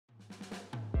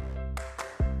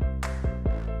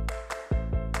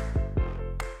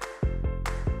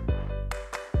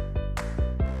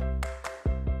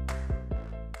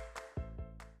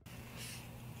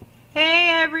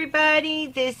everybody,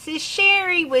 this is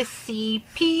Sherry with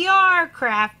CPR,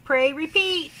 Craft, Pray,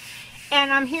 Repeat, and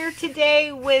I'm here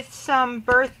today with some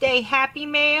birthday happy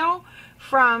mail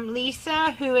from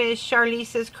Lisa, who is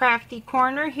Charlisa's Crafty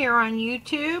Corner here on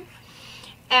YouTube.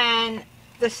 And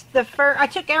I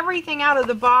took everything out of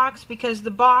the box because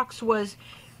the box was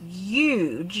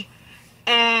huge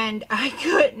and I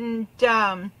couldn't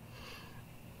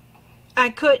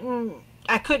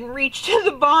reach to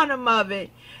the bottom of it,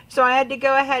 so I had to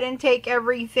go ahead and take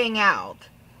everything out.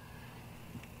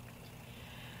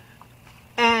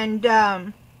 And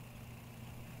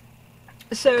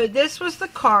so this was the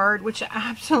card, which I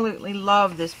absolutely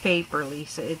love this paper,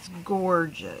 Lisa. It's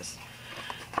gorgeous.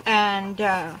 And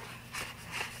I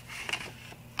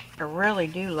really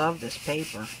do love this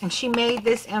paper. And she made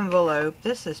this envelope.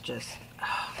 This is just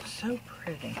so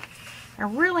pretty. I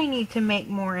really need to make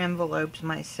more envelopes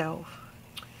myself.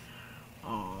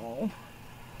 Oh,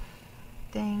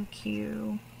 thank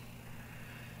you.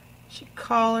 She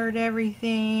colored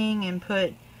everything and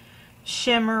put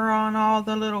shimmer on all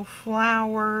the little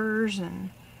flowers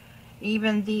and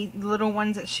even the little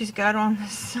ones that she's got on the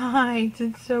sides.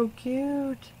 It's so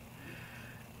cute.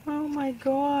 Oh my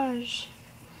gosh.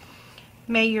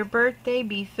 May your birthday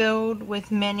be filled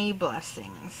with many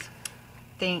blessings.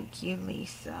 Thank you,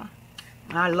 Lisa.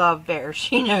 I love bears.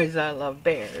 She knows I love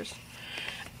bears.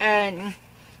 And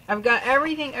I've got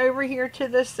everything over here to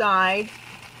the side.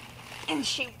 And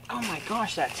she, oh my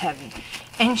gosh, that's heavy.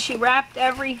 And she wrapped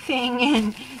everything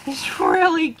in this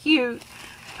really cute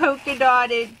polka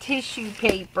dotted tissue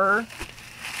paper.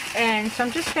 And so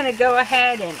I'm just going to go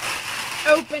ahead and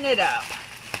open it up.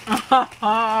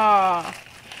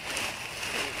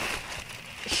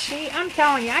 I'm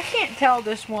telling you, I can't tell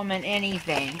this woman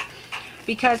anything.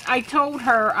 Because I told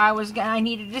her I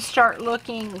needed to start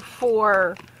looking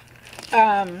for,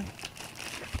 wow,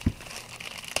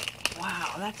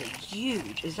 that's a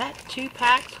huge, is that 2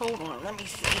 packs? Hold on, let me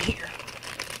see here.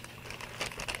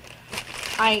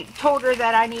 I told her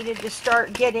that I needed to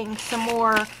start getting some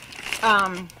more,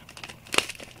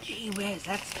 gee whiz,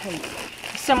 that's tight.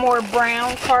 Some more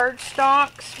brown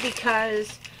cardstocks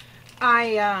because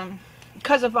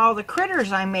because of all the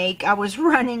critters I make, I was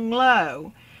running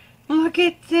low. Look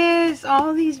at this,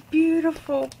 all these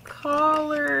beautiful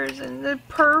colors, and they're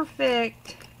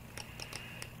perfect.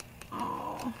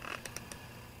 Oh,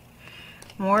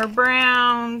 more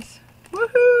browns.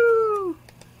 Woohoo!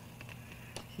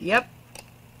 Yep,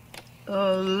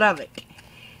 love it.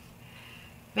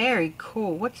 Very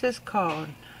cool. What's this called?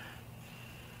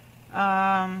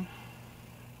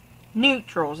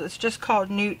 Neutrals. It's just called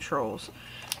neutrals.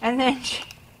 And then,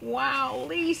 wow,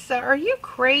 Lisa, are you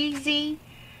crazy?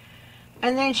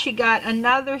 And then she got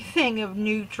another thing of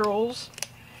neutrals.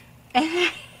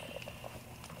 And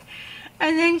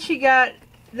then she got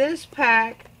this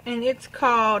pack, and it's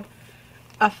called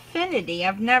Affinity.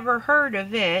 I've never heard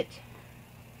of it.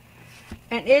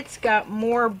 And it's got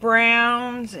more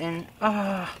browns and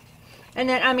then,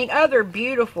 I mean, other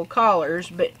beautiful colors,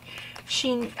 but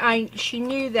she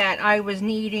knew that I was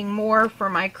needing more for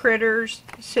my critters.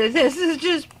 So this is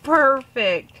just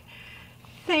perfect.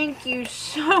 Thank you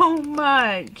so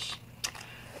much.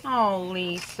 Oh,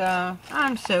 Lisa,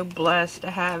 I'm so blessed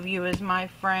to have you as my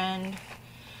friend.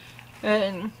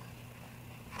 And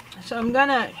so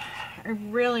I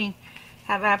really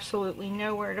have absolutely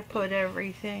nowhere to put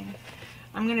everything.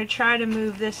 I'm going to try to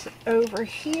move this over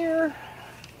here.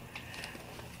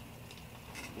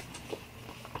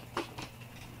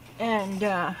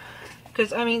 And,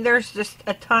 because, I mean, there's just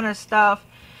a ton of stuff.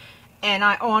 And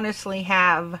I honestly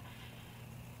have...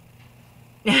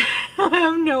 I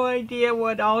have no idea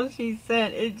what all she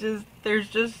sent. There's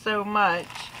just so much.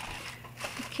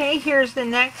 Okay, here's the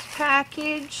next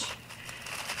package.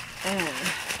 And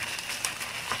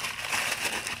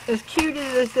as cute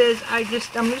as this is, I'm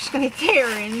just going to tear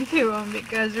into them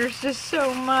because there's just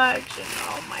so much. And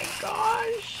oh my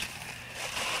gosh,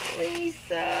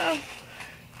 Lisa.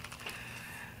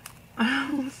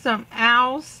 Oh, some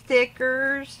owl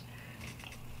stickers.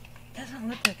 Doesn't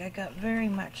look like I got very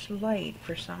much light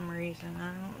for some reason.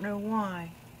 I don't know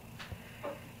why.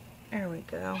 There we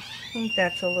go. I think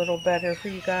that's a little better for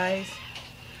you guys.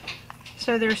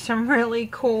 So there's some really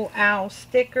cool owl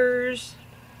stickers.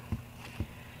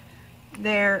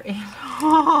 There is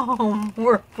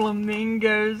more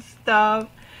flamingo stuff.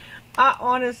 I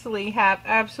honestly have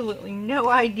absolutely no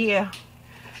idea.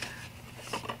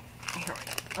 Here,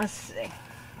 let's see.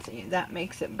 See, that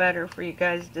makes it better for you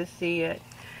guys to see it.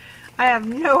 I have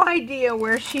no idea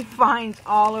where she finds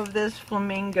all of this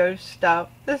flamingo stuff.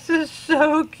 This is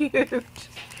so cute.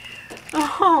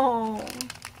 Oh.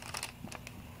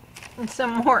 And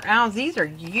some more owls. These are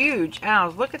huge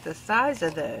owls. Look at the size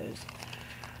of those.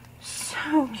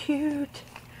 So cute.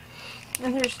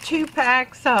 And there's 2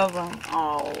 packs of them.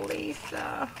 Oh,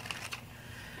 Lisa.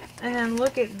 And then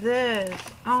look at this.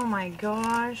 Oh my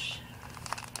gosh.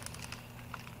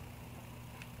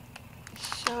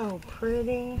 So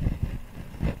pretty.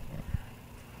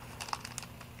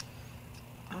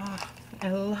 Oh, I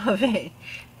love it.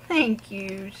 Thank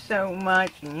you so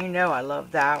much. And you know I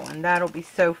love that one. That'll be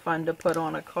so fun to put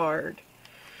on a card.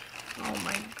 Oh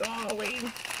my golly.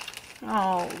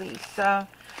 Oh, Lisa.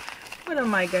 What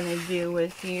am I going to do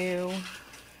with you?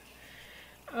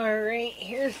 Alright,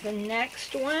 here's the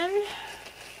next one.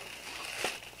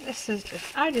 This is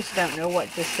just, I just don't know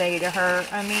what to say to her.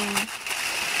 I mean,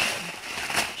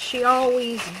 she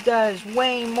always does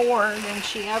way more than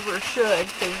she ever should,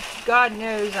 because God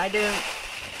knows I don't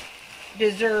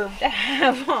deserve to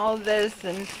have all this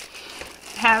and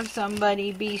have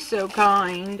somebody be so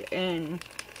kind, and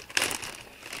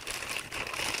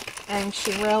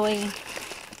she really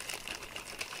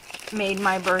made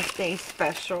my birthday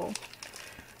special.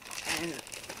 And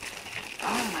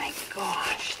oh my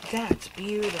gosh, that's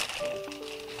beautiful.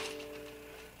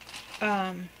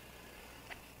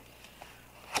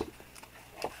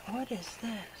 What is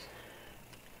this?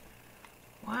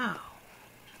 Wow.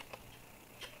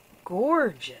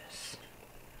 Gorgeous.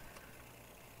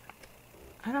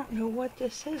 I don't know what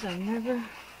this is. I've never...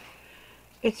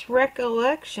 It's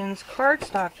Recollections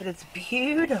cardstock, but it's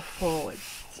beautiful.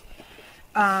 It's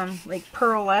like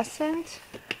pearlescent.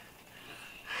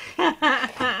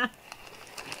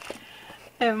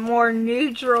 And more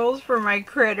neutrals for my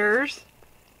critters.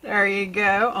 There you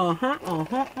go.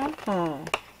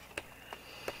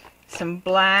 Some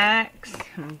blacks,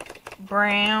 some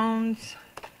browns.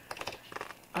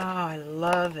 Oh, I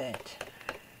love it.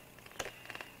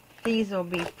 These will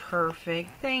be perfect.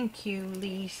 Thank you,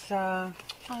 Lisa.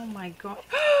 Oh my God.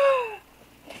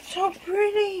 So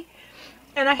pretty.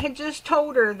 And I had just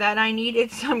told her that I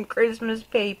needed some Christmas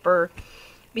paper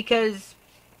because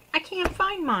I can't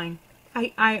find mine.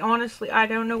 I honestly, I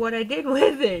don't know what I did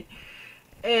with it.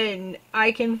 And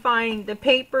I can find the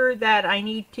paper that I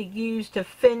need to use to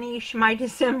finish my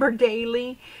December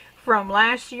daily from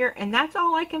last year, and that's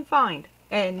all I can find.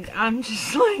 And I'm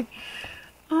just like,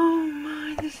 oh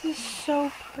my, this is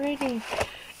so pretty.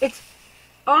 It's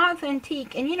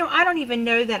authentic, and you know, I don't even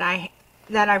know that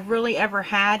I've really ever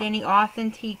had any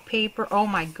authentic paper. Oh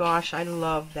my gosh, I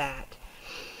love that.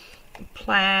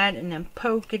 Plaid and then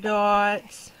polka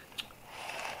dots.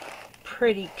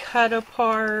 Pretty cut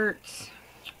aparts.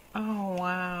 Oh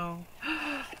wow.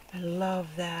 I love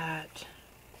that.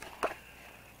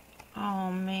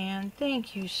 Oh man,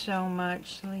 thank you so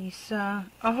much, Lisa.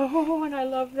 Oh, and I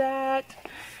love that.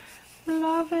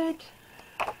 Love it.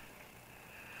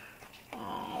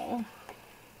 Oh.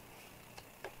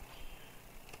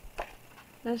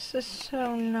 This is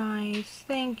so nice.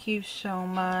 Thank you so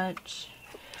much.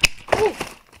 Ooh.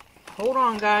 Hold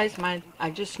on, guys. I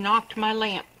just knocked my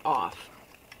lamp off.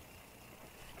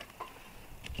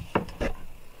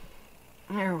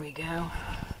 There we go.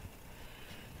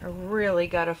 I really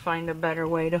got to find a better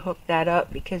way to hook that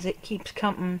up because it keeps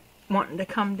wanting to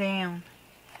come down.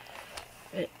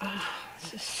 Oh,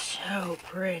 this is so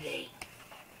pretty.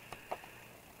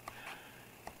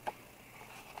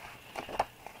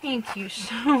 Thank you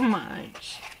so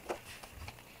much.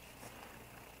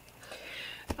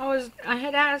 I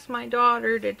had asked my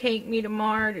daughter to take me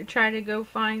tomorrow to try to go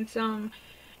find some,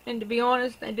 and to be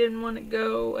honest, I didn't want to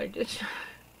go. I've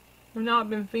not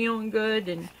been feeling good,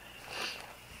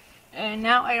 and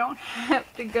now I don't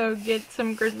have to go get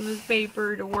some Christmas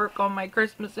paper to work on my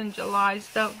Christmas in July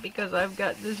stuff because I've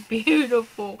got this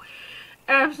beautiful,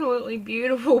 absolutely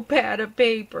beautiful pad of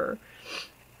paper.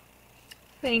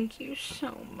 Thank you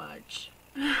so much.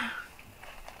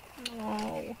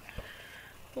 Oh,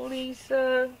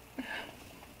 Lisa.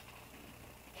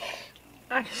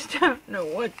 I just don't know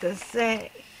what to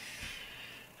say.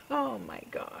 Oh my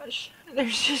gosh.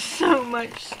 There's just so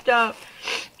much stuff.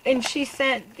 And she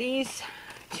sent these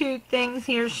 2 things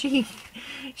here. She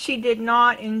did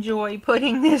not enjoy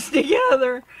putting this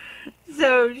together.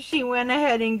 So she went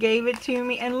ahead and gave it to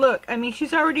me. And look, I mean,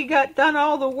 she's already done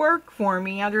all the work for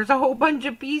me. Now there's a whole bunch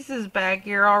of pieces back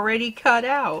here already cut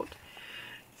out.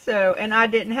 So, and I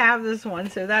didn't have this one,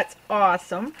 so that's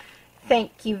awesome.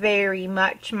 Thank you very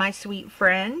much, my sweet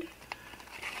friend.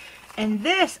 And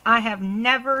this I have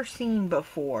never seen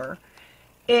before.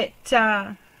 It's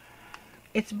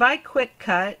by Quick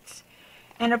Cuts,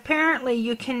 and apparently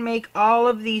you can make all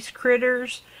of these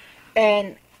critters,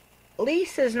 and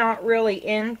Lisa's not really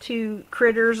into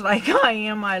critters like I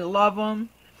am. I love them.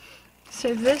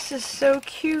 So this is so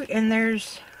cute, and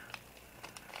there's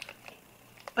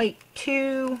like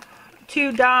two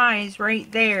dies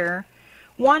right there.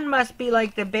 One must be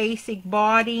like the basic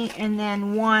body, and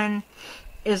then one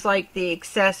is like the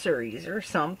accessories or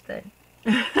something.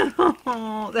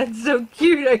 Oh, that's so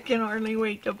cute. I can hardly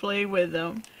wait to play with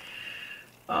them.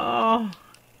 Oh,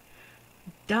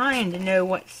 dying to know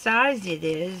what size it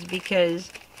is,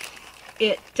 because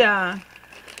it,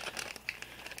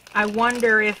 I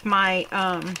wonder if my,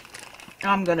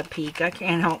 I'm gonna peek. I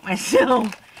can't help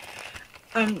myself.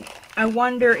 I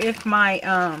wonder if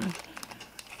my,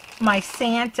 my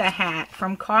Santa hat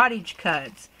from Cottage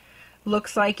Cuts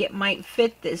looks like it might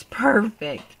fit this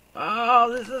perfect.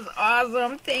 Oh, this is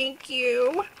awesome. Thank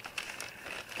you.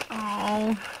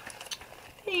 Oh,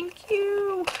 thank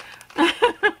you.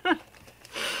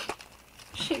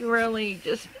 She really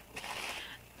just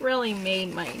really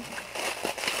made my...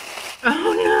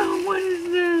 Oh no, what is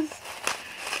this?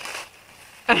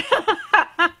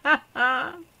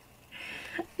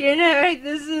 You know,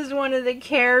 this is one of the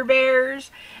Care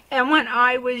Bears. And when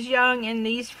I was young and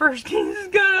these first things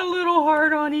got a little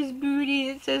heart on his booty,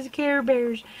 it says Care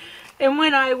Bears. And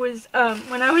when I was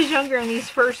younger and these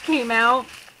first came out,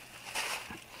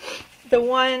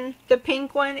 the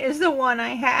pink one is the one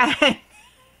I had.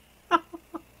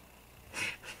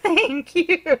 Thank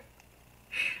you.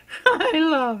 I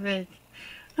love it.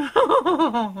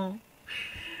 Oh,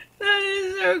 that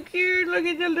is so cute. Look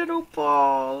at the little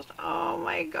paws. Oh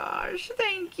my gosh.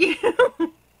 Thank you.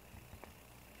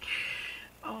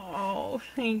 Oh,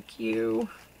 thank you.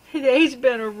 Today's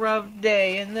been a rough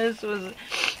day, and this was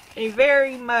a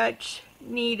very much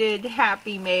needed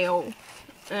Happy Mail.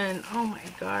 And oh my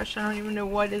gosh, I don't even know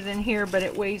what is in here, but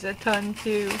it weighs a ton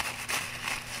too.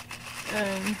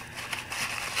 And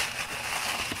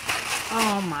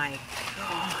oh my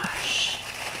gosh.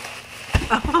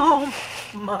 Oh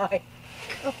my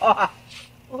gosh.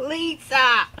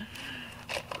 Lisa!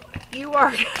 You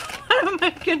are... What am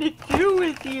I going to do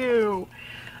with you?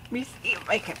 Let me see if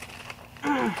I can...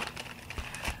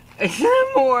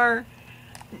 Some more.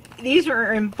 These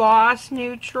are embossed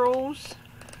neutrals.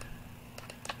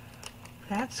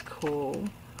 That's cool.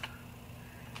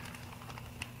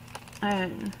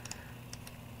 And...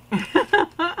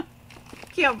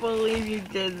 Can't believe you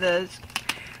did this.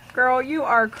 Girl, you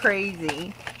are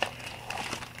crazy.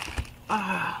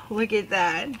 Oh, look at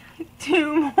that.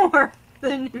 2 more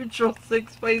the neutral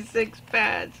 6x6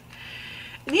 pads.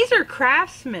 And these are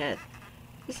Craftsmith.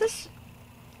 Is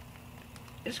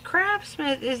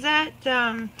Craftsmith, is that,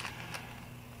 I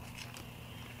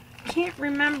can't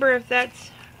remember if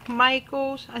that's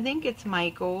Michael's. I think it's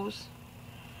Michael's.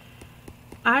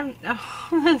 What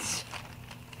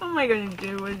am I going to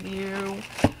do with you?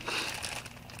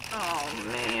 Oh,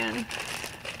 man.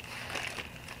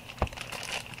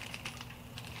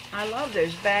 I love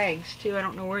those bags, too. I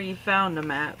don't know where you found them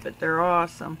at, but they're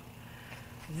awesome.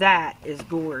 That is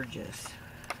gorgeous.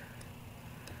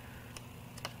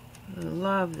 I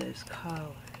love those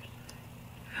colors.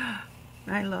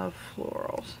 I love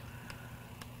florals.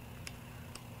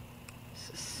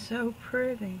 This is so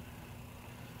pretty.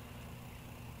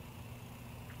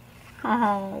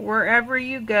 Oh, wherever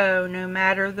you go, no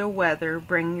matter the weather,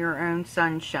 bring your own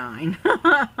sunshine.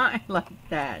 I love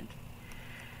that.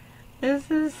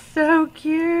 This is so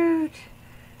cute.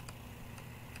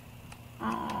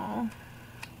 Oh,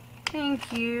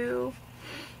 thank you.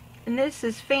 And this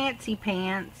is Fancy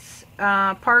Pants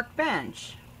Park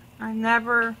Bench. I've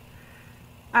never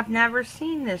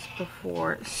seen this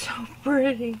before. It's so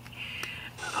pretty.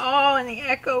 Oh, and the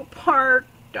Echo Park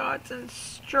dots and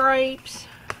stripes.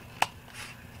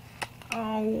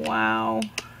 Oh, wow.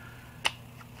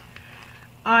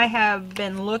 I have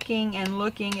been looking and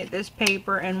looking at this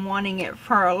paper and wanting it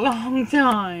for a long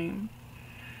time.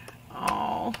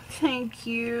 Oh, thank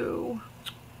you.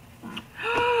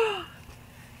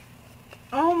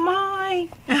 Oh my.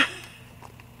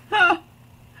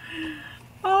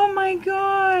 Oh my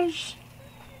gosh.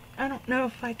 I don't know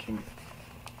if I can.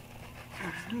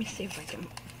 Let me see if I can.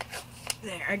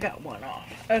 There, I got one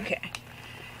off. Okay.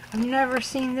 I've never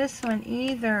seen this one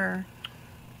either.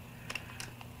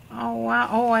 Oh wow.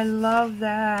 Oh, I love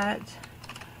that.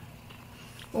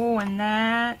 Oh, and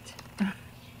that. Oh,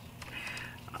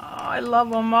 I love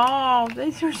them all.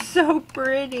 These are so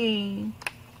pretty.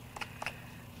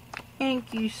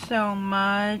 Thank you so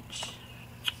much.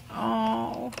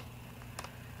 Oh,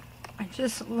 I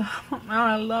just love them. Oh,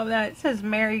 I love that. It says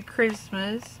Merry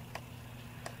Christmas.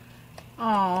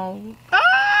 Oh,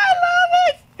 I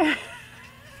love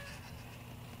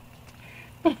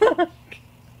it.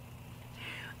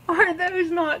 Are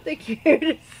those not the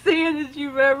cutest Santas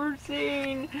you've ever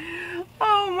seen?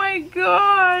 Oh my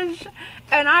gosh.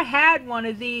 And I had one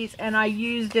of these and I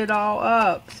used it all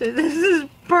up. So this is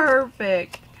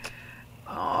perfect.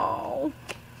 Oh,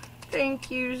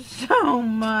 thank you so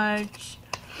much.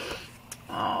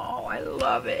 Oh, I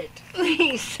love it.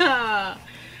 Lisa.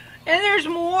 And there's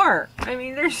more. I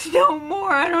mean, there's still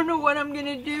more. I don't know what I'm going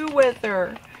to do with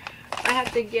her. I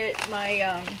have to get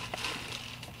my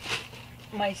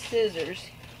my scissors.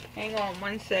 Hang on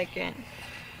one second.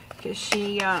 Because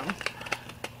she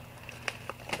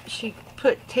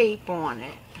put tape on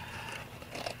it.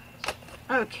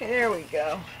 Okay, there we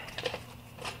go.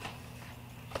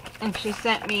 And she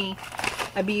sent me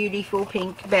a beautiful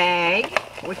pink bag,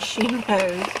 which she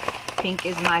knows pink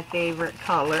is my favorite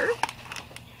color.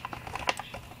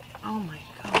 Oh my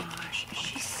gosh,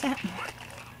 she sent more.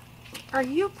 Are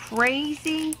you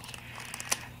crazy?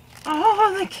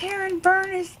 Oh, the Karen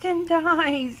Burniston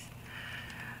dies.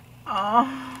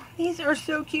 Oh, these are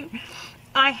so cute.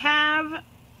 I have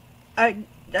a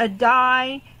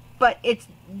die, but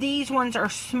these ones are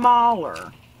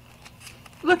smaller.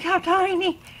 Look how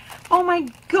tiny. Oh my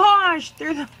gosh,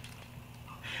 they're the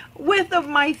width of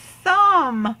my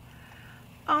thumb.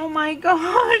 Oh my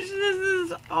gosh, this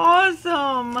is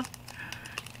awesome.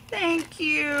 Thank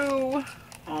you.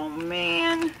 Oh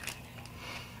man.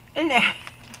 And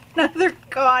another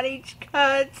cottage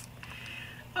cuts.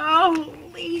 Oh,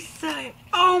 Lisa.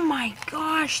 Oh my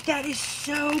gosh, that is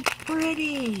so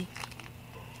pretty.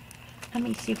 Let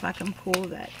me see if I can pull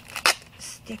that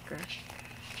sticker.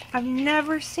 I've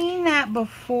never seen that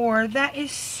before. That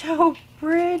is so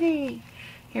pretty.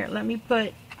 Here, let me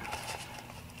put,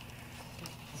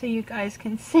 so you guys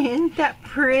can see. Isn't that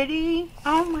pretty?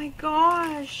 Oh my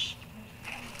gosh.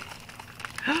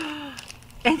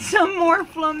 And some more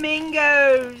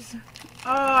flamingos.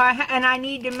 Oh, and I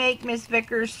need to make Miss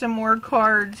Vickers some more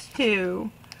cards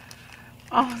too.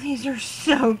 Oh, these are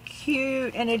so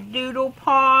cute. And a doodle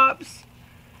pops.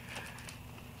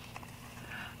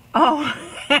 Oh.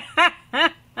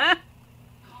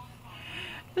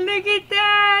 Look at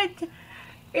that.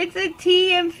 It's a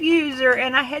tea infuser.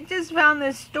 And I had just found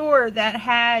this store that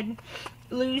had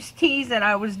loose teas that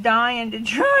I was dying to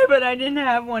try, but I didn't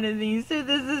have one of these. So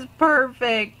this is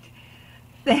perfect.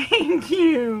 Thank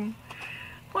you.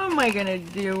 What am I going to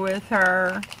do with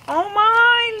her? Oh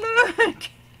my, look.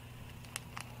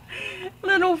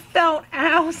 Little felt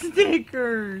owl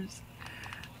stickers.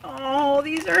 Oh,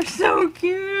 these are so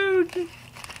cute.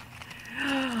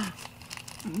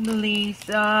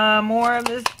 Lisa, more of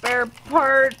the spare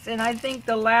parts. And I think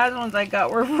the last ones I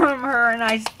got were from her. And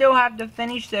I still have to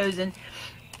finish those. And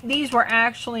these were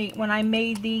actually, when I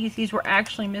made these were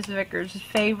actually Miss Vickers'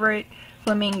 favorite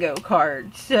flamingo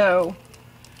cards. So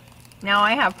now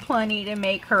I have plenty to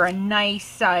make her a nice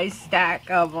size stack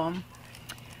of them.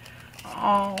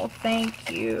 Oh,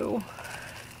 thank you.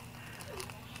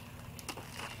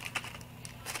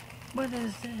 What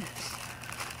is this?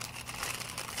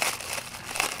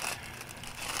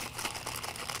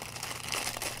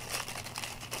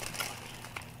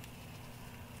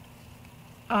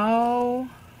 Oh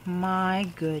my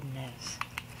goodness.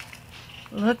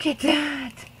 Look at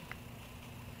that.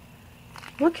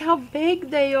 Look how big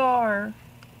they are.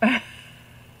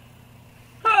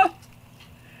 Oh,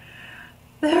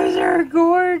 those are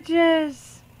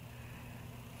gorgeous.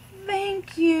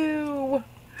 Thank you.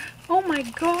 Oh my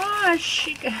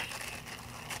gosh.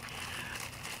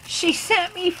 She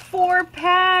sent me 4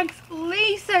 packs.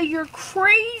 Lisa, you're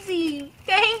crazy.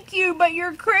 Thank you, but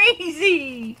you're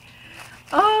crazy.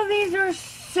 Oh, these are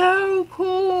so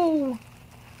cool.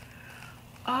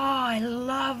 Oh, I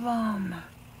love them.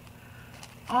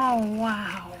 Oh,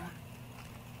 wow.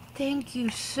 Thank you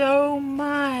so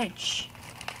much.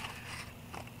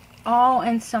 Oh,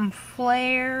 and some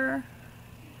flair.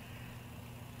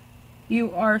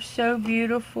 You are so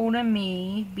beautiful to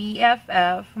me.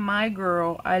 BFF, my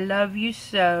girl. I love you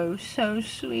so. So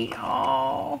sweet.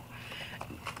 Oh.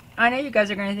 I know you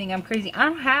guys are going to think I'm crazy. I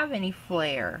don't have any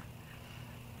flair.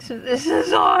 So this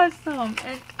is awesome.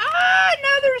 And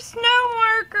another snow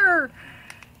marker.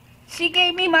 She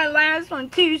gave me my last one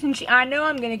too, and I know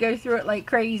I'm going to go through it like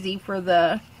crazy for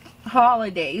the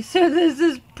holidays. So this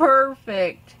is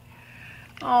perfect.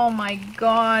 Oh my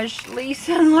gosh,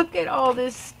 Lisa, look at all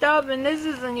this stuff, and this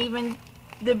isn't even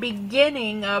the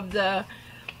beginning of the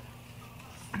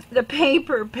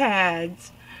paper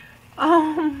pads.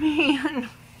 Oh man.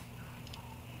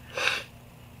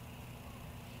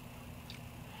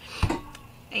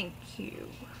 Thank you.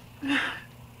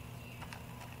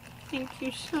 Thank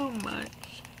you so much.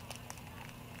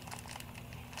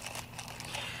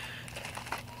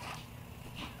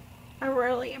 I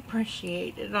really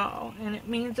appreciate it all, and it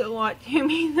means a lot to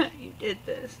me that you did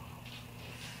this.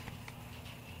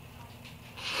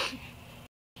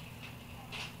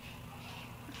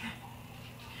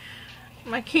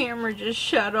 My camera just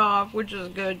shut off, which is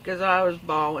good because I was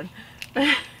bawling.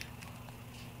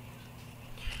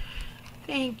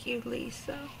 Thank you,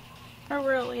 Lisa. I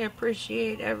really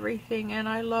appreciate everything, and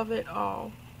I love it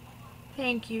all.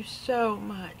 Thank you so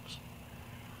much.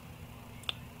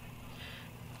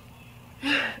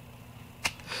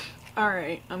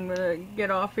 Alright, I'm gonna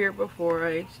get off here before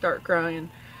I start crying.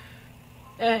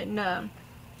 And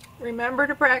remember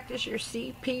to practice your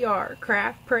CPR,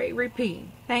 craft, pray, repeat.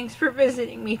 Thanks for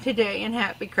visiting me today, and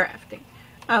happy crafting.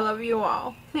 I love you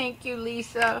all. Thank you,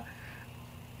 Lisa.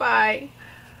 Bye.